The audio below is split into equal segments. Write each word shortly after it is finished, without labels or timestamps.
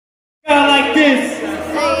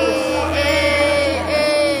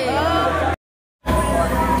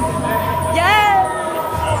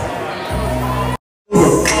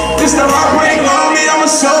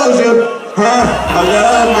I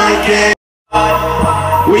love my gang.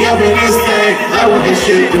 We up in this thing, I want this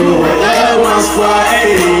shit through. I love my squad,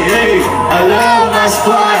 hey, hey. I love my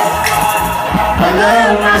squad. I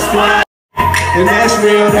love my squad. And that's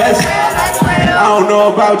real, that's. I don't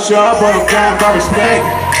know about y'all, but I'm down by respect.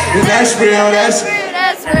 And that's real, that's.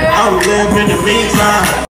 I'm living in the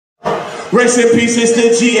meantime. Rest in peace, it's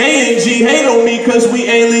the GA and G hate on me cause we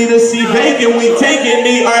ain't lead to see bacon. We taking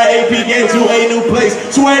the RAP game to a new place.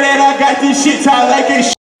 Swear that I got this shit tied like a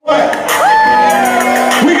what?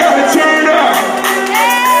 We gotta turn up.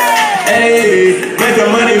 Hey, make the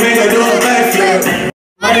money, make her do a backflip.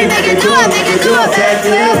 Money, make her do a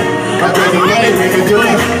backflip. I bet the money, make her do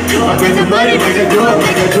it. I bet the money, make her do a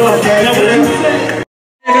backflip.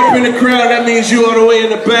 Up in the crowd, that means you all the way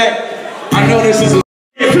in the back. I know this is a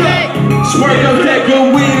swerve up that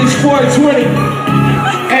good weed is 420.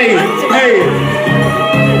 Hey, hey.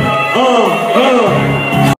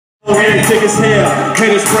 Hey, thick as hell.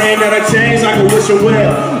 Haters praying that I change, I can wish you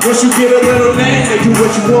well. Once you get a little name, they do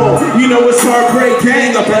what you want. You know it's heartbreak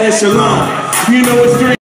gang up at Echelon. You know it's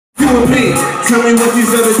three do with me. Tell me what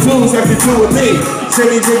these other dudes have to do with me. Say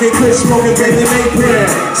me drinking, quit smoking, baby, they prayer.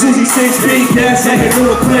 Susie 6 feet, gas, I can do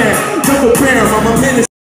a clear. Double bear, mama, minutes.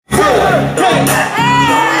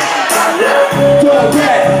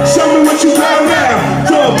 Show me what you got now.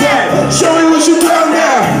 Throw it back. Show me what you got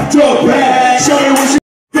now. Throw it back. Show me what you.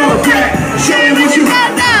 Throw it back. Show me what you.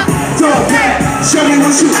 Throw it back. Show me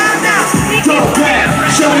what you. Throw it back.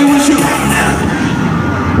 Show me what you.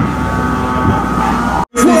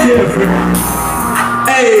 We different.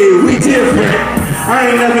 Hey, we different. I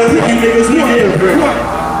ain't never look you niggas. We different.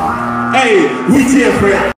 Hey, we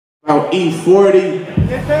different. About E40.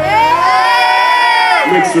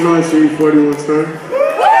 Make some noise for E40 one time.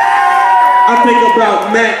 I think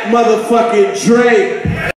about Mac motherfucking Dre.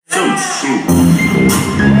 Some shit.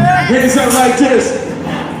 Hear something like this.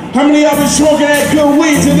 How many of us smoking that good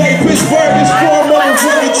weed today? Pittsburgh is 4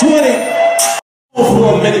 motherfucking 20.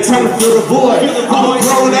 For a minute, time to fill the void. I'm a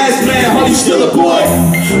grown ass man, how you still a boy?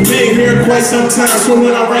 Been here quite some time, so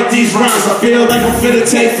when I write these rhymes, I feel like I'm finna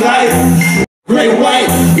take flight. Great white,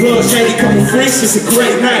 little shady couple freaks, it's a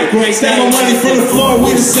great night. Stack my money from the floor,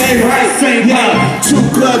 we the same height. Yeah, 2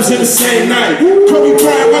 clubs in the same night. Kobe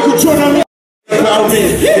Bryant, Michael Jordan, about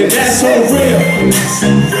me, and that's so real.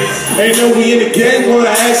 Ain't no we in the game,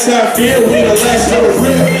 wanna ask how I feel, we the last of the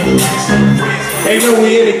real. Ain't no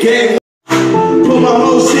we in the game, put my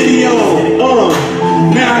whole city on,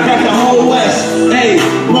 now I got the whole West. Hey,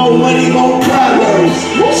 more money, more problems.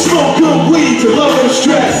 Smoke good weed to lower the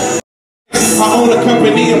stress. I own a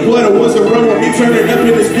company and boy, there was a run with me. Turning up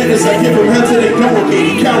in this business, I give him hell till they done with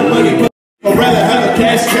me. Count money, but I'd rather have a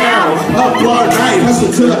cash cow. Up all night,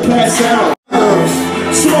 hustle till I pass out.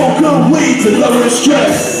 Smoke good weed to lower the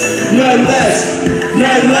stress. Nothing less,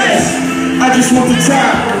 nothing less. I just want the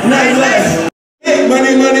top, nothing less. Take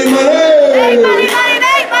money, money, money. Take money, money,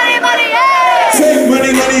 make money, money, hey. Take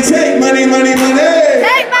money, money, take money, money, money.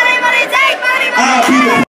 Take money, money, take money,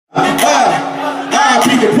 money. I'll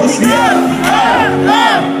beat the pussy up.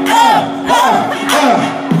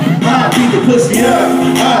 I'll beat the pussy up.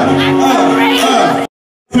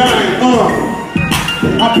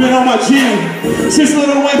 I've been on my G since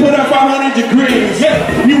Little Wayne put up 500 degrees.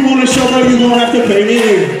 Yeah, you wanna show her, you gon' have to pay me.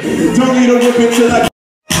 Don't need a whip until I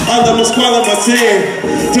all of us call up my team.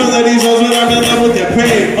 Don't let these hoes when I'm in love with their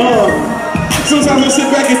pain. Sometimes I sit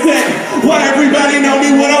back and think, why everybody know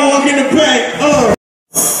me when I walk in the bank?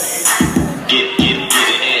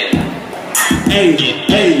 Hey,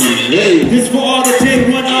 hey, hey. This for all the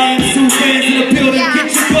J1 Iamsu fans in the building. Get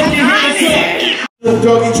your fucking hands up.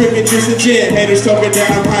 Doggy drinking juice and gin. Haters talking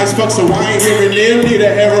down, I'm high as fuck, so I ain't hearing them. Need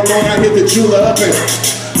an arrow going, I hit the jeweler up and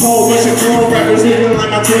whole bunch of grown rappers looking like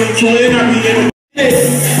my twin. I be in the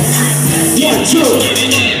 1, 2.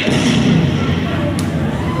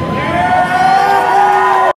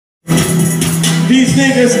 These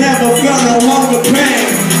niggas never felt no longer pain.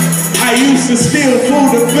 I used to steal food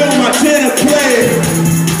to fill my dinner plate.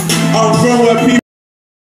 I'm from where people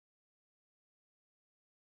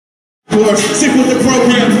sick with the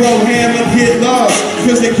program, throw ham up, get lost.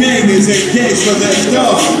 Cause the gang is engaged for their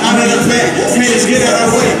stuff. Out of the bank, haters get out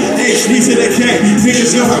of the way. HP to the K,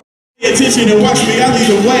 niggas know how to pay attention and watch me, I lead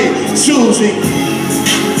the way. Choosing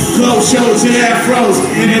clothes, shows, and afros.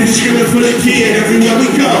 And then screaming for the kid everywhere we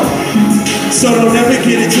go. So don't ever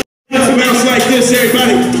get it. Bounce like this,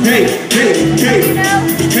 everybody. Hey, hey, hey,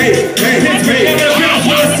 hey, hey, hey.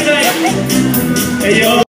 Hey,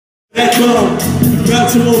 yo, that bum. About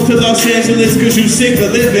to move to Los Angeles cause you sick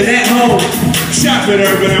of living at home. Shop at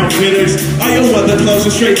Urban Outfitters. All your mother clothes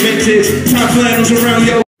are straight vintage. Top flannels around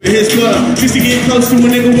your His club, just to get close to a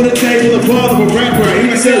nigga with a table, a ball of a rapper. He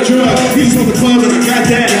might sell drugs. He just want the club and I got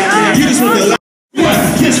that. You just want the life.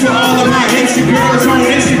 Kiss for all of my Insta girls on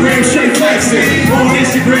Instagram, straight flexing. On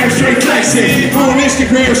Instagram, straight flexing. On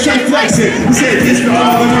Instagram, straight flexing. He said kiss for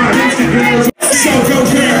all of my Insta girls. So go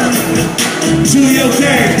girl, do your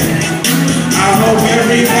thing. I hope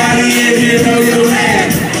everybody in here know your name.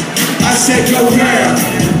 I said go girl.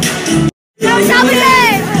 No, stop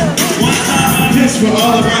it! This for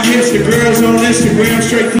all of my Insta girls on Instagram,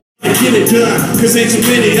 straight get it done. Cause ain't too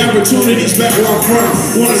many opportunities back where I'm from.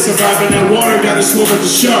 Wanna survive in that water, gotta swim with the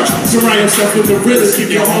sharks. Surround yourself with the realest, keep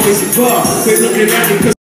your homies involved. They looking at me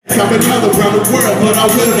cause I'm another around the world, but I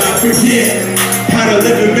will not forget how to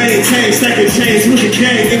live and maintain, stack and change, with the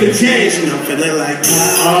game in the change. And I'm feeling like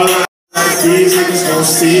all I these niggas gon'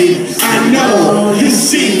 see. I know you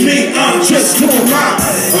see me, I'm just doing mine.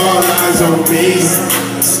 All eyes on me.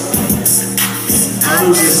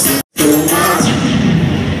 I'm just doing mine.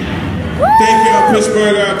 Thank y'all,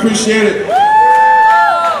 Pittsburgh. I appreciate it.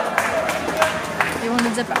 You want to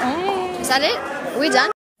zip it? Oh. Is that it? Are we done?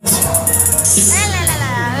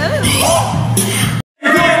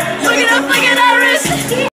 Look at that wrist.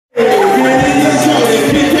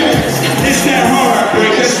 It's that hard,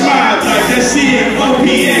 break that smile, like that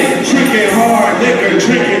CMOPA. Drinking hard, liquor,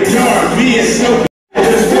 drinking dark, being so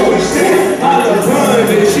just go and say, I love fun,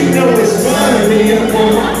 and you know it's fun. Me up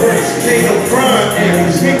on my breast, ain't no front, and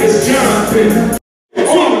these niggas jumping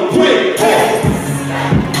on the plate.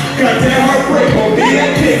 Got that heartbreak on me,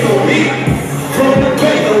 that kick on me. From the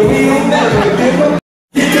plate, no, we don't never give up.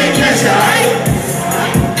 Get that cash out.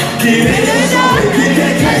 Get that cash out. Get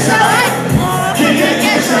that cash out. Get that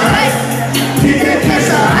cash out. Get that cash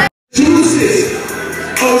out. Juices.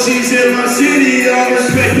 OGs in my city, all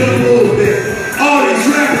respect the movement. All these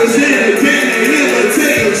rappers in the game, they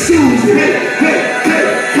imitate Susan. Hey, hey,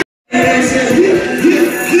 hey. And they say,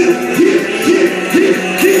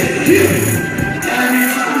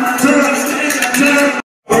 turn.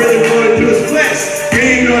 All I really want to do is flex. You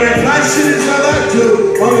ain't know that life shit is all I do.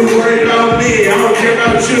 Only worried about me, I don't care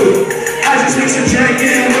about you. I just mix a drink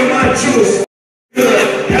in with my juice.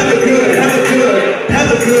 Good, hella good, hella good,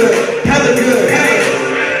 hella good, hella good,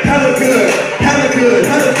 hella good, hella good,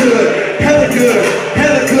 hella good, hella good,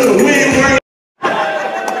 hella good. We ain't worried.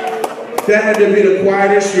 That had to be the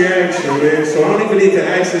quietest reaction, man. So I don't even need to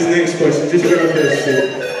ask this next question. Just grab that shit.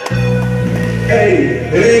 Hey,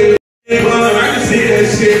 hey, I can see that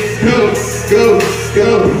shit. Go, go,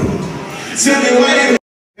 go. Tell me why you.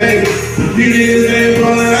 Hey, you niggas ain't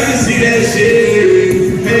ballin'. I can see that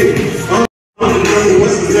shit. Hey, I'm the number one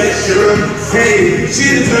selection. Hey, she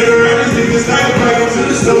done turned around and niggas like back to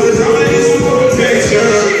the stores. I'm gonna get some more protection.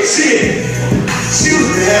 Shit, she was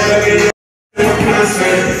mad like in a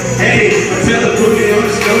concert. Hey, I tell her put me on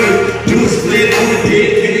the story. Do a split on the dick,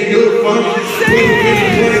 can you do it for me? Put the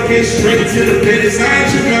bitch, wanna get straight to the business. I ain't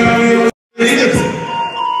tripping on you.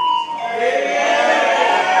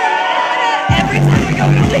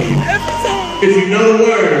 If you know the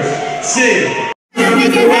words, sing. I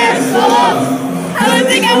make your hands fall off. I don't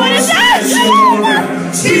think I want to shout.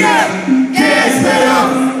 Speed up, gas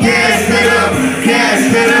pedal, gas pedal,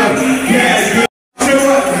 gas pedal, gas pedal. Show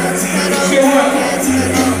up, show up.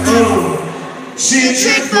 She a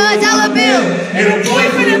chick for $1 bill, and a boy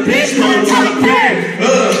for the bitch for $1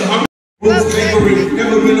 I'm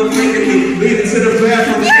never been a freak of me. Lead it to the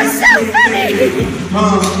bathroom. You're so funny.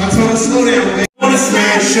 I told her slow down, man. Wanna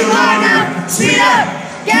smash your heart now. Speed up.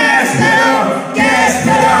 Gas pedal, gas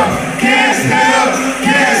pedal, gas pedal,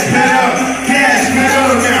 gas pedal, gas pedal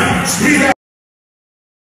now. Speed up.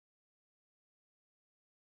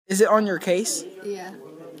 Is it on your case? Yeah.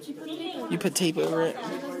 You put tape over it.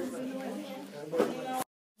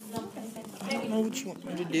 I don't know what you want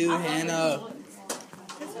me to do, Hannah.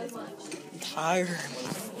 I'm tired.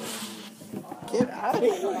 Get out of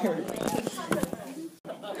here.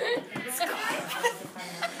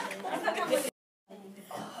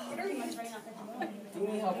 Do you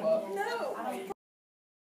need help up? No.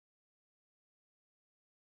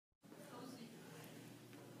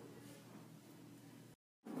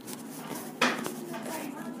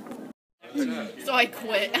 So I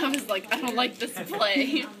quit. I was like, I don't like this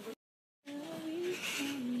play.